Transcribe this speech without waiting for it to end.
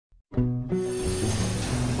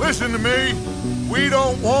Listen to me. We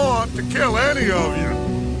don't want to kill any of you.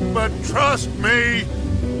 But trust me,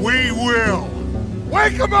 we will.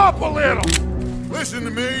 Wake them up a little! Listen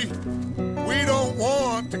to me. We don't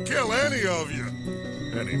want to kill any of you.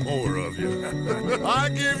 Any more of you. I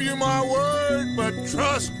give you my word, but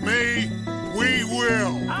trust me, we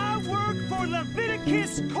will. I work for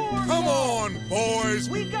Leviticus Corps. Come on, boys.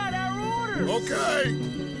 We got our orders. Okay.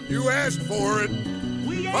 You asked for it.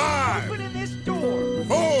 We ain't 5, opening this door.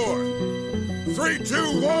 4, 3,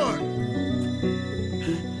 2, 1.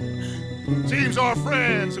 Seems our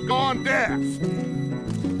friends have gone deaf.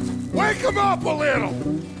 Wake them up a little!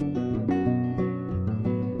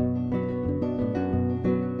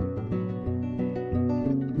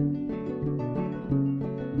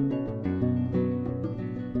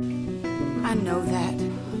 I know that.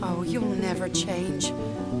 Oh, you'll never change.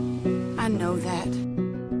 I know that.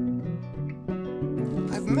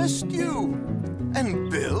 I've missed you.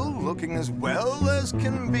 And Bill looking as well as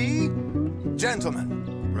can be.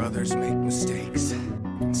 Gentlemen, brothers make mistakes.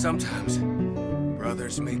 Sometimes,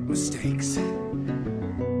 brothers make mistakes. I don't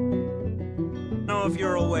know if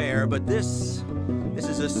you're aware, but this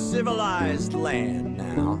is a civilized land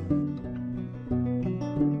now.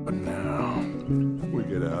 But now, we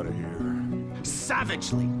get out of here.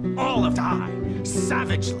 Savagely, all of die.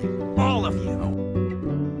 Savagely, all of you.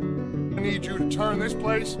 I need you to turn this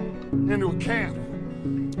place into a camp.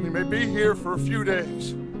 We may be here for a few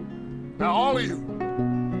days. Now, all of you,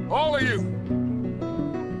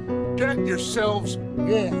 get yourselves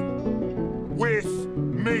warm with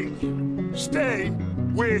me. Stay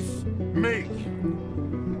with me.